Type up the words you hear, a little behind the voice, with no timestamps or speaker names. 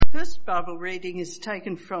First Bible reading is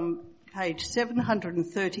taken from page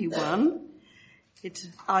 731. It's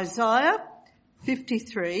Isaiah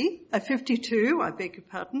 52,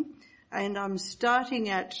 and I'm starting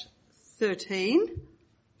at 13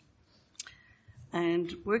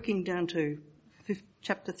 and working down to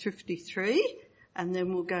chapter 53, and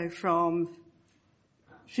then we'll go from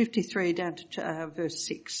 53 down to verse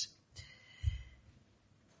 6.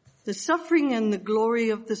 The suffering and the glory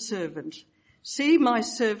of the servant. See, my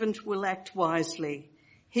servant will act wisely.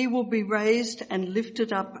 He will be raised and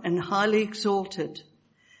lifted up and highly exalted.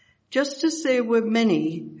 Just as there were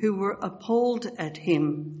many who were appalled at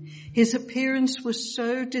him, his appearance was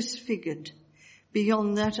so disfigured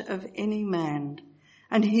beyond that of any man,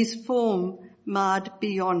 and his form marred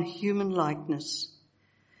beyond human likeness.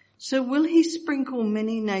 So will he sprinkle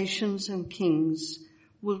many nations and kings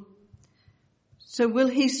will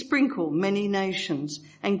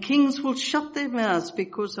shut their mouths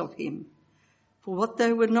because of him. For what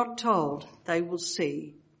they were not told, they will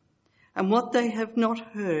see, and what they have not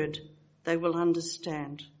heard, they will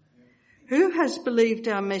understand. Who has believed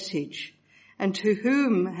our message, and to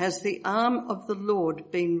whom has the arm of the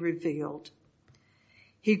Lord been revealed?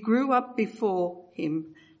 He grew up before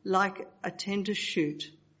him like a tender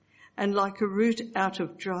shoot, and like a root out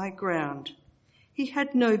of dry ground. He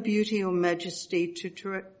had no beauty or majesty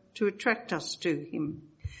to attract us to him,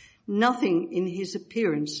 nothing in his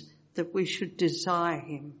appearance that we should desire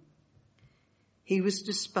him. He was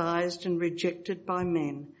despised and rejected by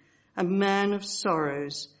men, a man of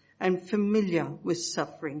sorrows and familiar with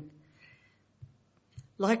suffering.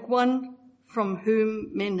 Like one from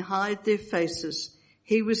whom men hide their faces,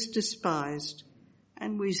 he was despised,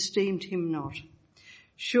 and we esteemed him not.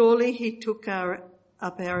 Surely he took up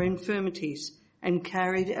our infirmities and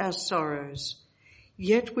carried our sorrows.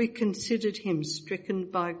 Yet we considered him stricken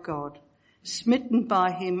by God, smitten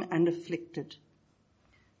by him and afflicted.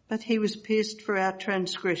 But he was pierced for our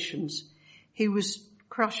transgressions. He was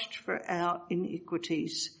crushed for our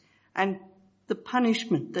iniquities. And the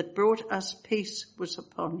punishment that brought us peace was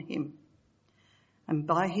upon him. And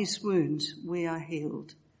by his wounds we are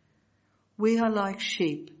healed. We are like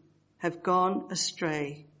sheep, have gone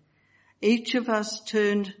astray. Each of us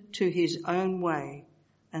turned to his own way,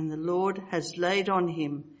 and the Lord has laid on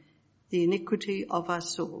him the iniquity of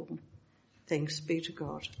us all. Thanks be to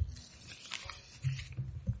God.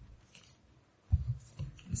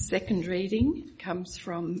 The second reading comes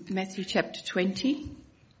from Matthew chapter 20,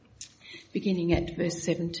 beginning at verse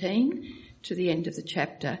 17 to the end of the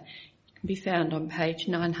chapter. It can be found on page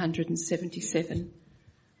 977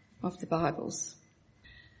 of the Bibles.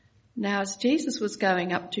 Now, as Jesus was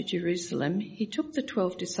going up to Jerusalem, he took the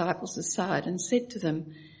 12 disciples aside and said to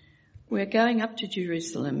them, "We are going up to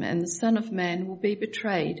Jerusalem, and the Son of Man will be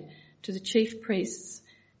betrayed to the chief priests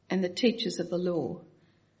and the teachers of the law.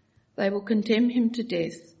 They will condemn him to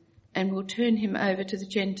death and will turn him over to the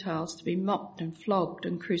Gentiles to be mocked and flogged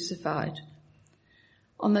and crucified.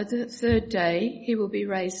 On the third day he will be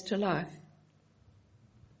raised to life."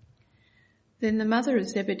 Then the mother of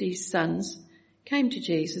Zebedee's sons came to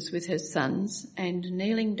Jesus with her sons and,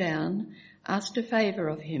 kneeling down, asked a favour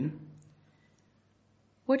of him.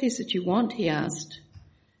 "What is it you want?" he asked.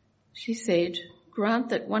 She said, "Grant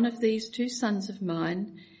that one of these 2 sons of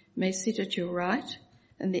mine may sit at your right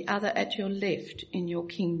and the other at your left in your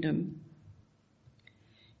kingdom."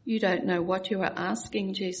 "You don't know what you are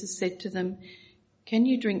asking," Jesus said to them. "Can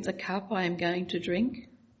you drink the cup I am going to drink?"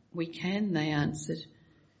 "We can," they answered.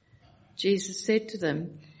 Jesus said to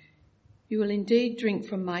them, "You will indeed drink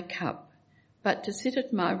from my cup, but to sit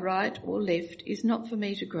at my right or left is not for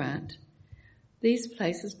me to grant. These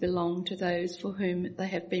places belong to those for whom they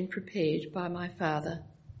have been prepared by my Father."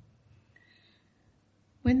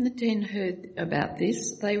 When the 10 heard about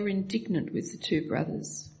this, they were indignant with the 2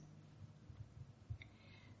 brothers.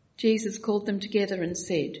 Jesus called them together and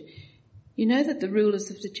said, "You know that the rulers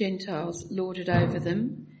of the Gentiles lord it over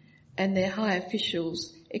them, and their high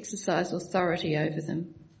officials exercise authority over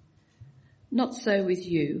them. Not so with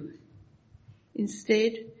you.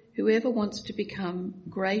 Instead, whoever wants to become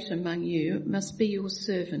great among you must be your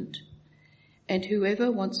servant, and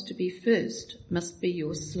whoever wants to be first must be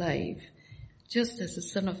your slave, just as the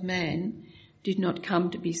Son of Man did not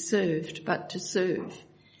come to be served, but to serve,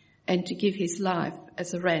 and to give his life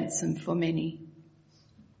as a ransom for many."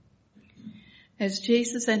 As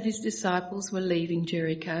Jesus and his disciples were leaving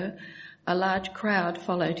Jericho, a large crowd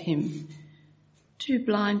followed him. 2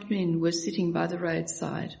 blind men were sitting by the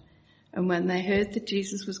roadside, and when they heard that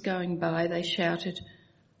Jesus was going by, they shouted,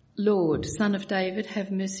 "Lord, Son of David,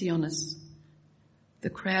 have mercy on us."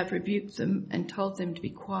 The crowd rebuked them and told them to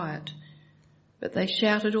be quiet. But they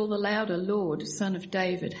shouted all the louder, "Lord, Son of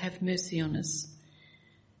David, have mercy on us."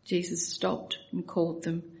 Jesus stopped and called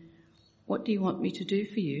them. "What do you want me to do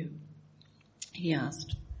for you?" he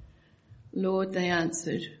asked. "Lord," they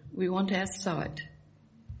answered, "we want our sight."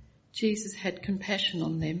 Jesus had compassion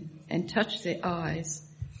on them and touched their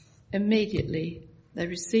eyes. Immediately they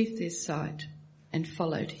received their sight and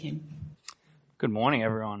followed him. Good morning,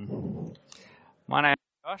 everyone. My name is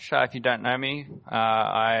Josh. If you don't know me,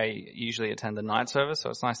 I usually attend the night service, so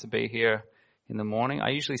it's nice to be here in the morning.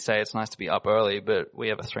 I usually say it's nice to be up early, but we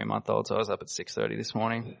have a 3-month-old, so I was up at 6:30 this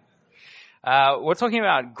morning. We're talking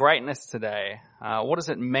about greatness today. What does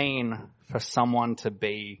it mean for someone to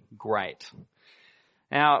be great?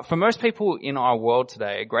 Now, for most people in our world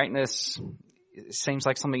today, greatness seems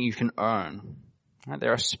like something you can earn. Right?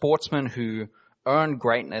 There are sportsmen who earn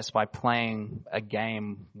greatness by playing a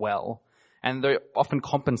game well, and they're often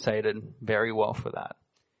compensated very well for that.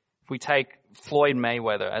 If we take Floyd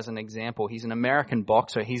Mayweather as an example, he's an American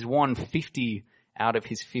boxer. He's won 50 out of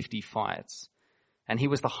his 50 fights, and he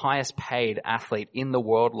was the highest paid athlete in the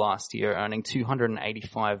world last year, earning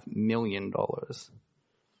 $285 million.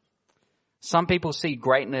 Some people see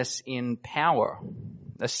greatness in power.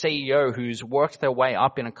 A CEO who's worked their way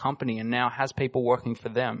up in a company and now has people working for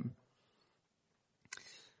them.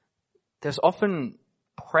 There's often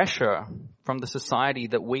pressure from the society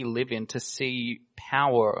that we live in to see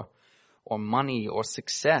power or money or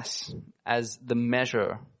success as the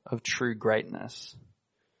measure of true greatness.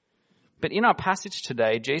 But in our passage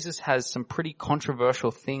today, Jesus has some pretty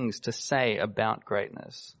controversial things to say about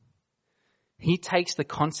greatness. He takes the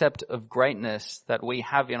concept of greatness that we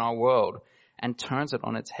have in our world and turns it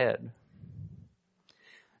on its head.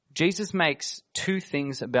 Jesus makes two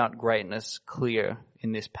things about greatness clear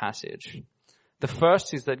in this passage. The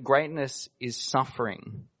first is that greatness is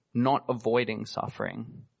suffering, not avoiding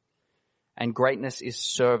suffering. And greatness is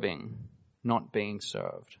serving, not being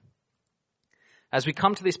served. As we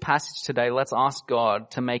come to this passage today, let's ask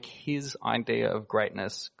God to make his idea of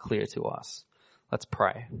greatness clear to us. Let's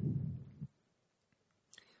pray.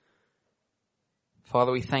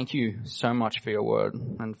 Father, we thank you so much for your word.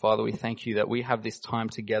 And Father, we thank you that we have this time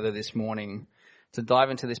together this morning to dive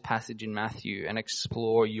into this passage in Matthew and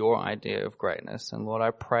explore your idea of greatness. And Lord,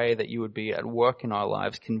 I pray that you would be at work in our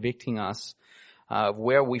lives, convicting us of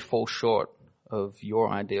where we fall short of your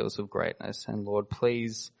ideals of greatness. And Lord,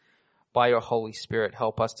 please, by your Holy Spirit,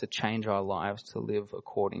 help us to change our lives to live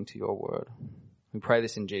according to your word. We pray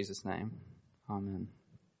this in Jesus' name. Amen.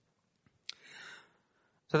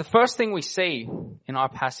 So the first thing we see in our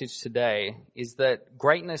passage today is that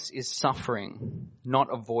greatness is suffering, not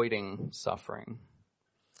avoiding suffering.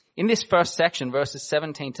 In this first section, verses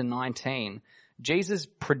 17 to 19, Jesus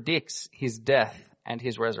predicts his death and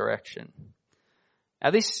his resurrection.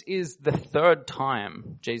 Now this is the third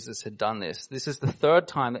time Jesus had done this. This is the third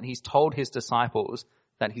time that he's told his disciples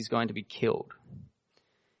that he's going to be killed.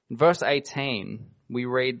 In verse 18, we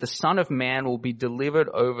read, "The Son of Man will be delivered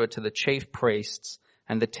over to the chief priests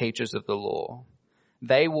and the teachers of the law.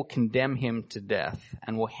 They will condemn him to death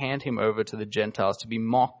and will hand him over to the Gentiles to be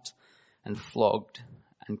mocked and flogged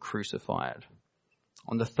and crucified.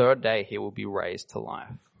 On the third day he will be raised to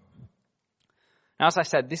life." Now, as I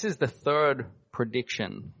said, this is the third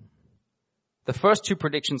prediction. The first two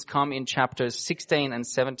predictions come in chapters 16 and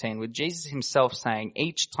 17, with Jesus himself saying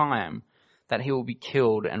each time that he will be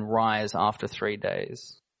killed and rise after 3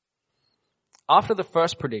 days. After the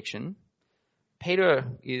first prediction,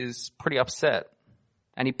 Peter is pretty upset,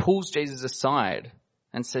 and he pulls Jesus aside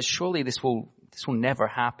and says, "Surely this will never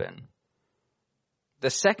happen." The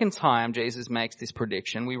second time Jesus makes this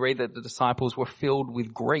prediction, we read that the disciples were filled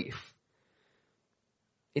with grief.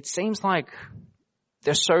 It seems like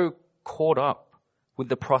they're so caught up with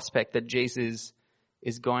the prospect that Jesus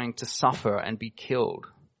is going to suffer and be killed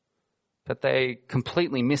that they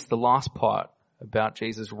completely miss the last part about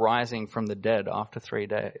Jesus rising from the dead after 3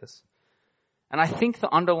 days. And I think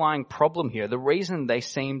the underlying problem here, the reason they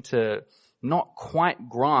seem to not quite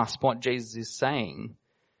grasp what Jesus is saying,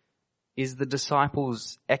 is the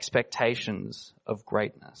disciples' expectations of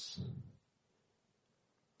greatness.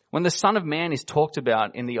 When the Son of Man is talked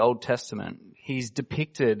about in the Old Testament, he's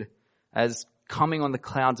depicted as coming on the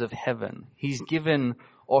clouds of heaven. He's given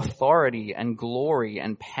authority and glory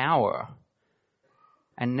and power.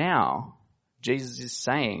 And now Jesus is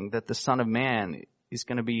saying that the Son of Man is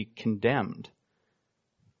going to be condemned.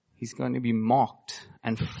 He's going to be mocked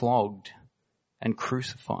and flogged and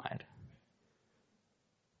crucified.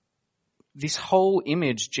 This whole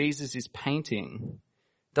image Jesus is painting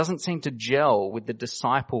doesn't seem to gel with the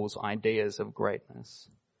disciples' ideas of greatness.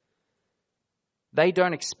 They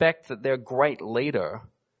don't expect that their great leader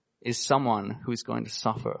is someone who is going to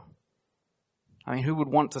suffer. I mean, who would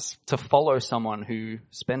want to follow someone who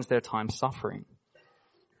spends their time suffering?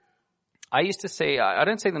 I used to see, I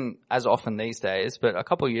don't see them as often these days, but a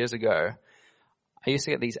couple of years ago, I used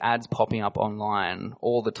to get these ads popping up online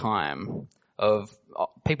all the time of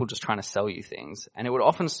people just trying to sell you things. And it would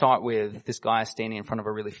often start with this guy standing in front of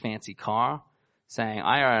a really fancy car saying,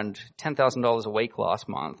 I earned $10,000 a week last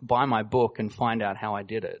month. Buy my book and find out how I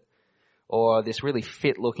did it. Or this really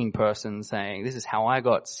fit looking person saying, this is how I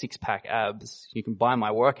got 6-pack abs. You can buy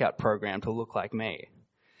my workout program to look like me.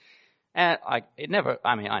 And I never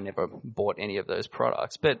bought any of those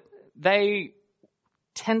products, but they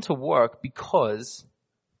tend to work because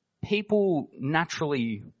people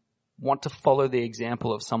naturally want to follow the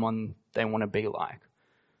example of someone they want to be like,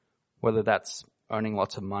 whether that's earning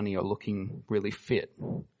lots of money or looking really fit.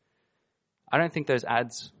 I don't think those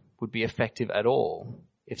ads would be effective at all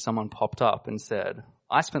if someone popped up and said,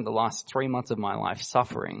 I spent the last 3 months of my life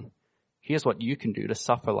suffering. Here's what you can do to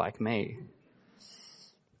suffer like me.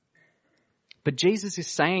 But Jesus is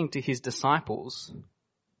saying to his disciples,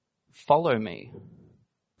 follow me.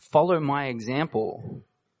 Follow my example.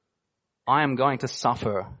 I am going to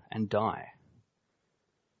suffer and die.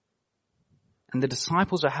 And the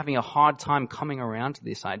disciples are having a hard time coming around to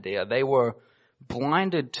this idea. They were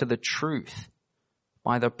blinded to the truth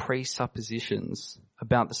by the presuppositions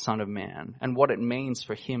about the Son of Man and what it means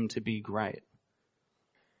for him to be great.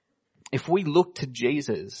 If we look to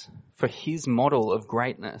Jesus for his model of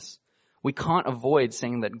greatness, we can't avoid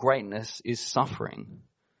seeing that greatness is suffering,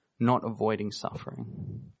 not avoiding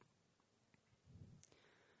suffering.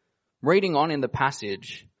 Reading on in the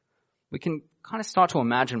passage, we can kind of start to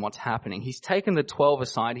imagine what's happening. He's taken the 12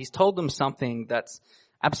 aside. He's told them something that's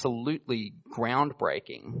absolutely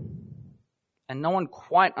groundbreaking. And no one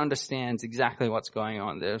quite understands exactly what's going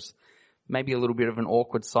on. There's maybe a little bit of an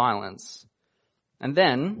awkward silence. And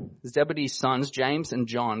then Zebedee's sons, James and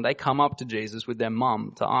John, they come up to Jesus with their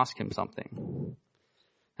mum to ask him something.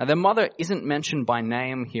 Now, their mother isn't mentioned by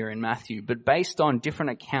name here in Matthew, but based on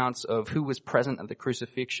different accounts of who was present at the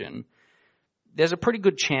crucifixion, there's a pretty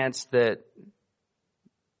good chance that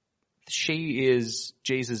she is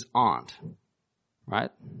Jesus' aunt, right?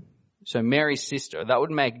 So Mary's sister. That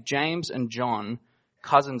would make James and John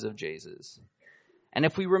cousins of Jesus. And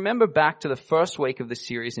if we remember back to the first week of the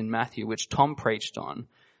series in Matthew, which Tom preached on,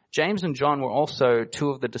 James and John were also two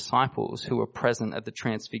of the disciples who were present at the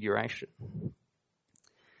Transfiguration.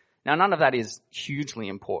 Now, none of that is hugely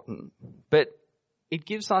important, but it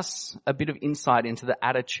gives us a bit of insight into the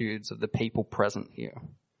attitudes of the people present here.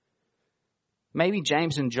 Maybe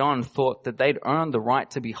James and John thought that they'd earned the right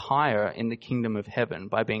to be higher in the kingdom of heaven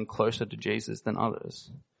by being closer to Jesus than others.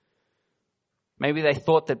 Maybe they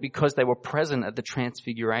thought that because they were present at the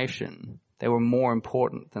Transfiguration, they were more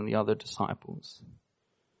important than the other disciples.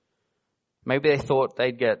 Maybe they thought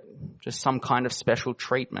they'd get just some kind of special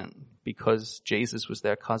treatment because Jesus was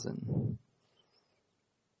their cousin.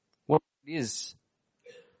 What it is,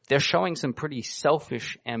 they're showing some pretty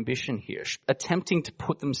selfish ambition here, attempting to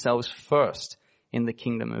put themselves first in the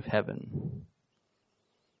kingdom of heaven.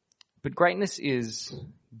 But greatness is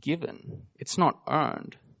given. It's not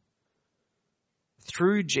earned.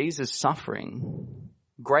 Through Jesus' suffering,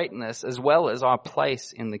 greatness as well as our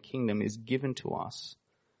place in the kingdom is given to us.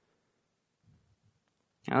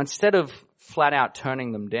 Now, instead of flat out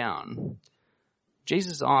turning them down,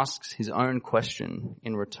 Jesus asks his own question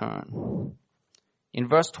in return. In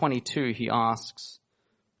verse 22, he asks,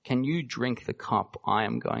 "Can you drink the cup I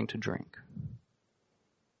am going to drink?"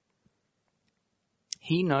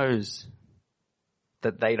 He knows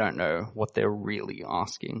that they don't know what they're really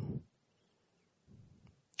asking.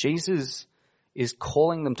 Jesus is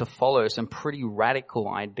calling them to follow some pretty radical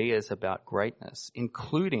ideas about greatness,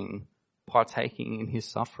 including partaking in his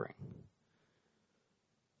suffering.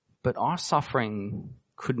 But our suffering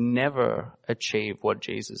could never achieve what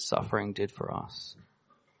Jesus' suffering did for us.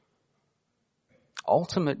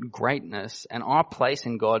 Ultimate greatness and our place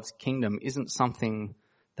in God's kingdom isn't something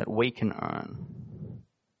that we can earn.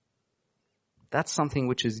 That's something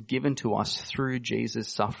which is given to us through Jesus'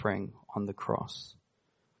 suffering on the cross.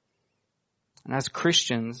 And as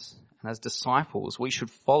Christians and as disciples, we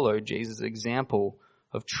should follow Jesus' example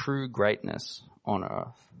of true greatness on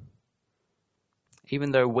earth.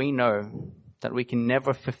 Even though we know that we can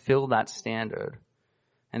never fulfill that standard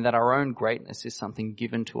and that our own greatness is something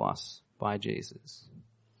given to us by Jesus.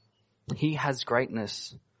 He has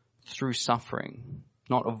greatness through suffering,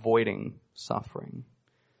 not avoiding suffering.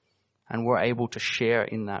 And we're able to share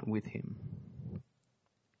in that with him.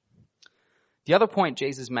 The other point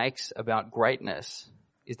Jesus makes about greatness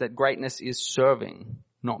is that greatness is serving,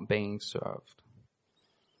 not being served.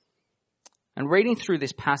 And reading through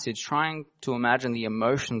this passage, trying to imagine the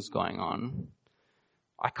emotions going on,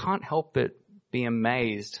 I can't help but be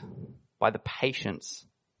amazed by the patience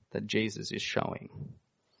that Jesus is showing.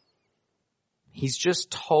 He's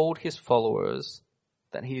just told his followers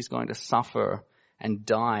that he's going to suffer and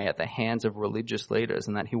die at the hands of religious leaders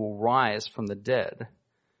and that he will rise from the dead.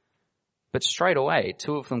 But straight away,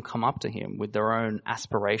 two of them come up to him with their own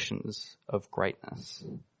aspirations of greatness.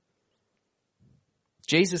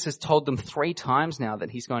 Jesus has told them 3 times now that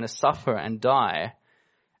he's going to suffer and die,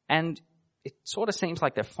 and it sort of seems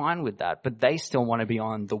like they're fine with that, but they still want to be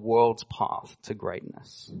on the world's path to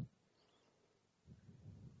greatness.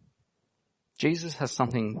 Jesus has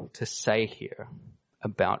something to say here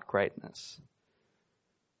about greatness.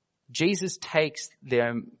 Jesus takes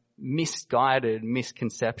their misguided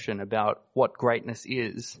misconception about what greatness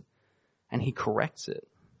is and he corrects it.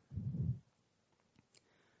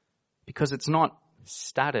 Because it's not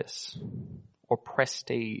status or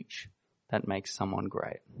prestige that makes someone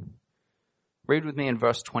great. Read with me in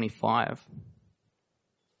verse 25.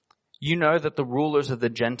 You know that the rulers of the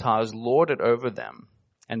Gentiles lord it over them,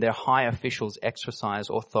 and their high officials exercise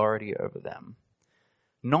authority over them.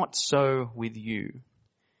 Not so with you.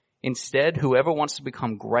 Instead, whoever wants to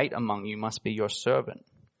become great among you must be your servant,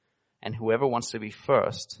 and whoever wants to be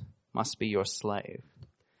first must be your slave.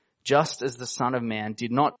 Just as the Son of Man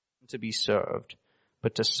did not come to be served,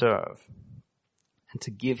 but to serve, and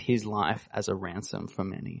to give his life as a ransom for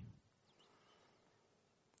many.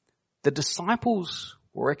 The disciples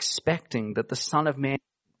were expecting that the Son of Man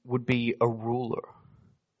would be a ruler.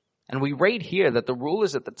 And we read here that the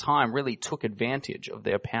rulers at the time really took advantage of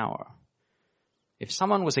their power. If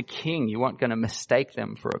someone was a king, you weren't going to mistake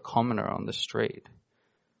them for a commoner on the street.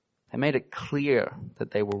 They made it clear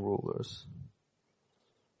that they were rulers.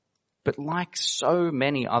 But like so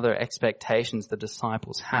many other expectations the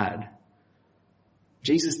disciples had,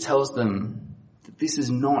 Jesus tells them that this is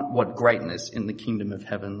not what greatness in the kingdom of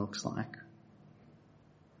heaven looks like.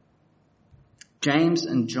 James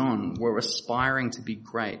and John were aspiring to be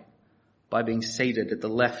great by being seated at the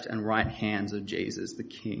left and right hands of Jesus, the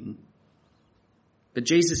King. But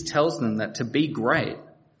Jesus tells them that to be great,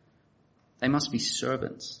 they must be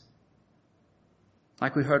servants.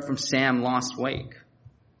 Like we heard from Sam last week,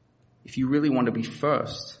 if you really want to be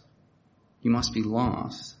first, you must be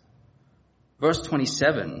last. Verse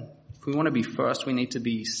 27, if we want to be first, we need to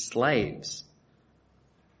be slaves.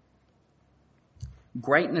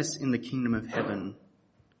 Greatness in the kingdom of heaven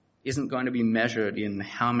isn't going to be measured in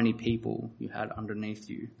how many people you had underneath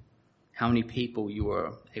you, how many people you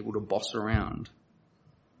were able to boss around.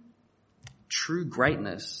 True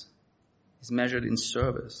greatness is measured in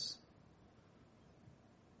service.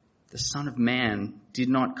 The Son of Man did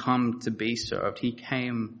not come to be served. He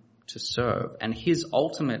came to serve. And his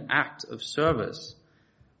ultimate act of service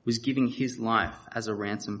was giving his life as a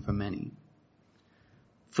ransom for many.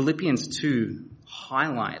 Philippians 2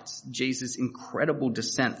 highlights Jesus' incredible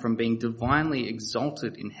descent from being divinely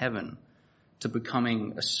exalted in heaven to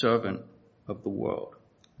becoming a servant of the world.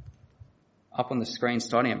 Up on the screen,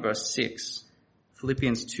 starting at verse 6,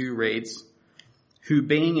 Philippians 2 reads, who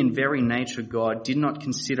being in very nature God did not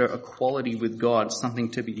consider equality with God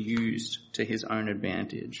something to be used to his own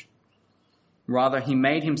advantage. Rather, he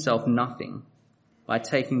made himself nothing by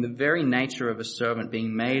taking the very nature of a servant,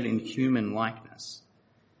 being made in human likeness,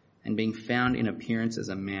 and being found in appearance as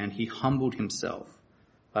a man, he humbled himself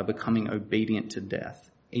by becoming obedient to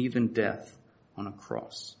death, even death on a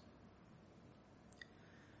cross.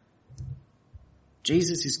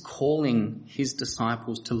 Jesus is calling his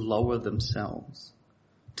disciples to lower themselves,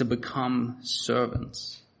 to become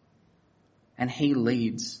servants, and he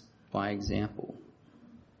leads by example.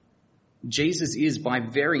 Jesus is by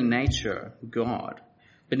very nature God,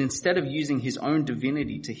 but instead of using his own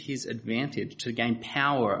divinity to his advantage to gain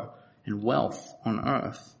power and wealth on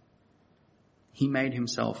earth, he made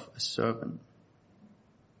himself a servant.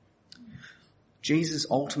 Jesus'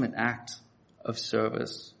 ultimate act of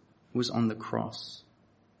service was on the cross,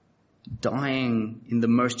 dying in the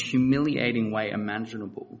most humiliating way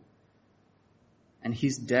imaginable. And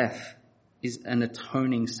his death is an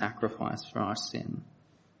atoning sacrifice for our sin,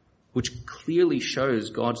 which clearly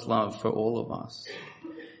shows God's love for all of us.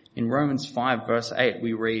 In Romans 5 verse 8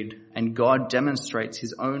 we read, and God demonstrates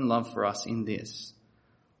his own love for us in this: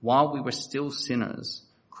 while we were still sinners,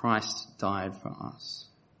 Christ died for us.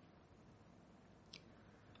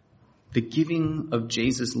 The giving of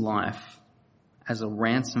Jesus' life as a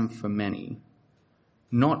ransom for many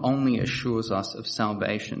not only assures us of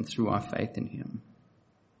salvation through our faith in him,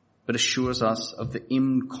 but assures us of the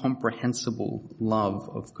incomprehensible love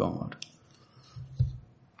of God.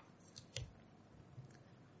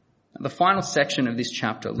 The final section of this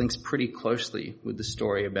chapter links pretty closely with the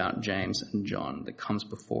story about James and John that comes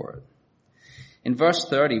before it. In verse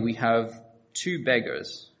 30, we have two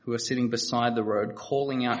beggars who are sitting beside the road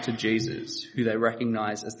calling out to Jesus, who they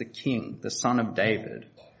recognize as the King, the Son of David.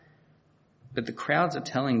 But the crowds are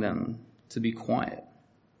telling them to be quiet,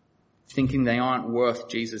 thinking they aren't worth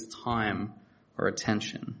Jesus' time or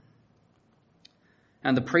attention.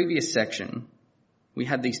 And the previous section, we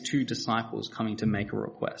had these two disciples coming to make a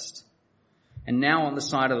request. And now on the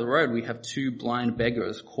side of the road, we have two blind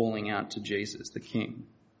beggars calling out to Jesus, the King.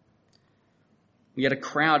 We had a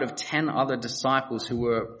crowd of 10 other disciples who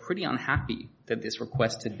were pretty unhappy that this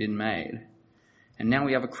request had been made. And now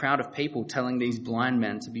we have a crowd of people telling these blind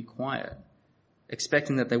men to be quiet,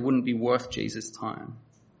 expecting that they wouldn't be worth Jesus' time.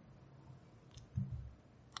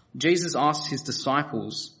 Jesus asks his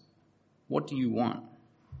disciples, "What do you want?"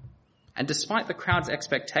 And despite the crowd's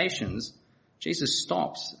expectations, Jesus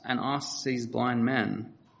stops and asks these blind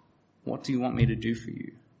men, "What do you want me to do for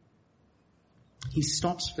you?" He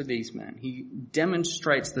stops for these men. He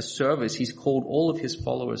demonstrates the service he's called all of his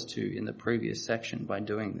followers to in the previous section by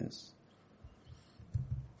doing this.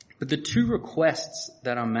 But the two requests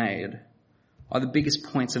that are made are the biggest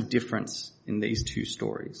points of difference in these two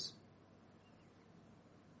stories.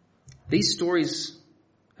 These stories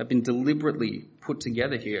have been deliberately put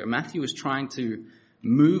together here. Matthew is trying to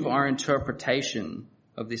move our interpretation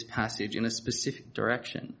of this passage in a specific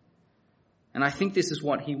direction. And I think this is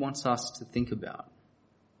what he wants us to think about.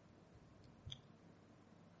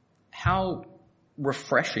 How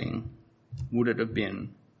refreshing would it have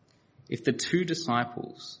been if the two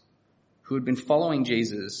disciples who had been following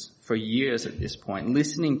Jesus for years at this point,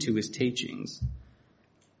 listening to his teachings,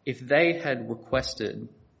 if they had requested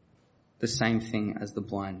the same thing as the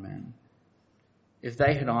blind man? If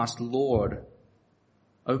they had asked, "Lord,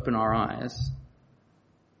 open our eyes.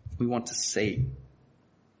 We want to see."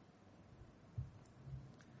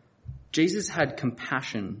 Jesus had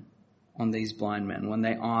compassion on these blind men when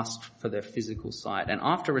they asked for their physical sight. And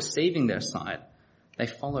after receiving their sight, they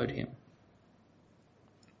followed him.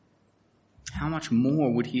 How much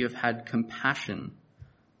more would he have had compassion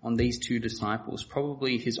on these two disciples,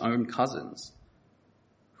 probably his own cousins,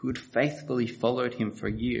 who had faithfully followed him for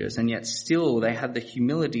years, and yet still they had the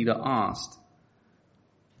humility to ask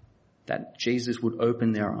that Jesus would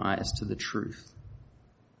open their eyes to the truth.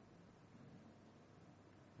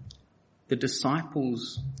 The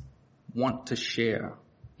disciples want to share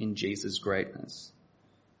in Jesus' greatness,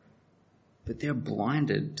 but they're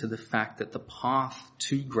blinded to the fact that the path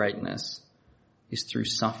to greatness is through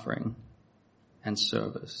suffering and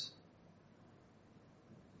service.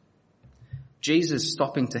 Jesus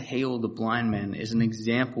stopping to heal the blind man is an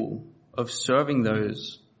example of serving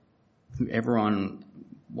those who everyone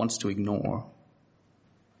wants to ignore.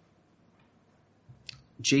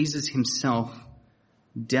 Jesus himself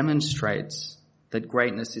demonstrates that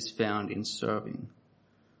greatness is found in serving,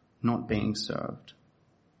 not being served.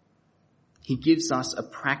 He gives us a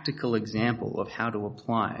practical example of how to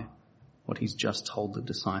apply what he's just told the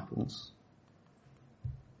disciples.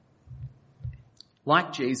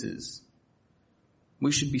 Like Jesus,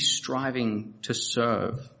 we should be striving to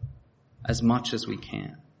serve as much as we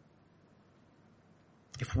can.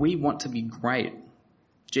 If we want to be great,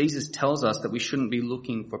 Jesus tells us that we shouldn't be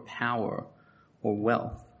looking for power or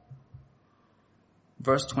wealth.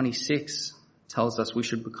 Verse 26 tells us we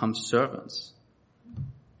should become servants.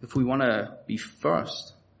 If we want to be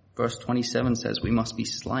first, verse 27 says we must be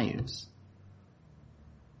slaves.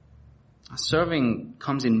 Serving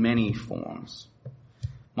comes in many forms.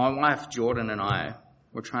 My wife Jordan and I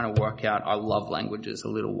were trying to work out our love languages a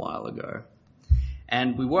little while ago.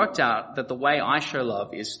 And we worked out that the way I show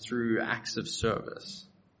love is through acts of service.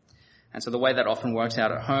 And so the way that often works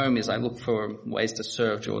out at home is I look for ways to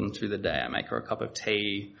serve Jordan through the day. I make her a cup of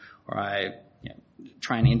tea, or I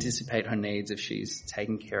try and anticipate her needs if she's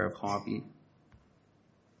taking care of Harvey.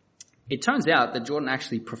 It turns out that Jordan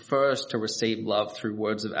actually prefers to receive love through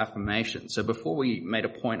words of affirmation. So before we made a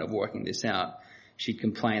point of working this out, she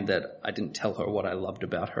complained that I didn't tell her what I loved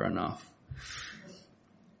about her enough.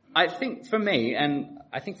 I think for me, and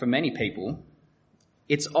I think for many people,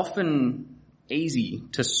 it's often easy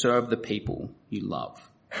to serve the people you love,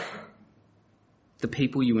 the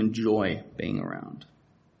people you enjoy being around.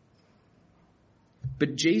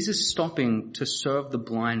 But Jesus stopping to serve the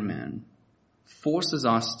blind man forces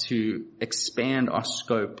us to expand our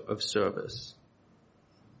scope of service.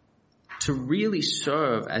 to really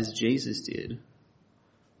serve as Jesus did,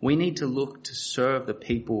 we need to look to serve the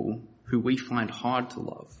people who we find hard to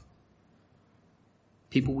love,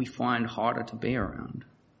 people we find harder to be around.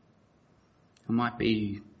 It might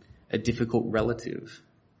be a difficult relative.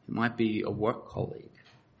 It might be a work colleague.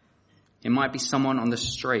 It might be someone on the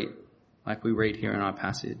street, like we read here in our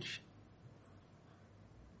passage.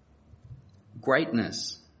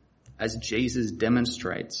 Greatness, as Jesus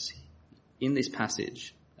demonstrates in this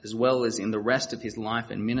passage, as well as in the rest of his life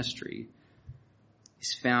and ministry,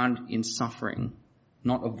 is found in suffering,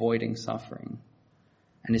 not avoiding suffering,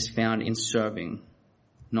 and is found in serving,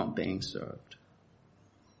 not being served.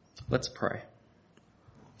 Let's pray.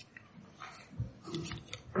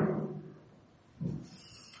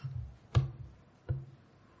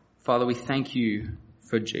 Father, we thank you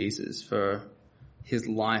for Jesus, for his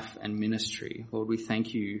life and ministry. Lord, we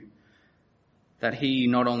thank you that he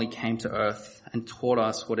not only came to earth and taught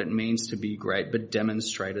us what it means to be great, but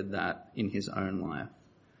demonstrated that in his own life.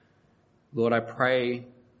 Lord, I pray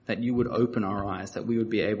that you would open our eyes, that we would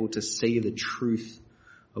be able to see the truth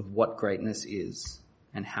of what greatness is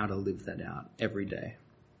and how to live that out every day.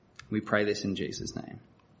 We pray this in Jesus' name.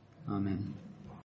 Amen.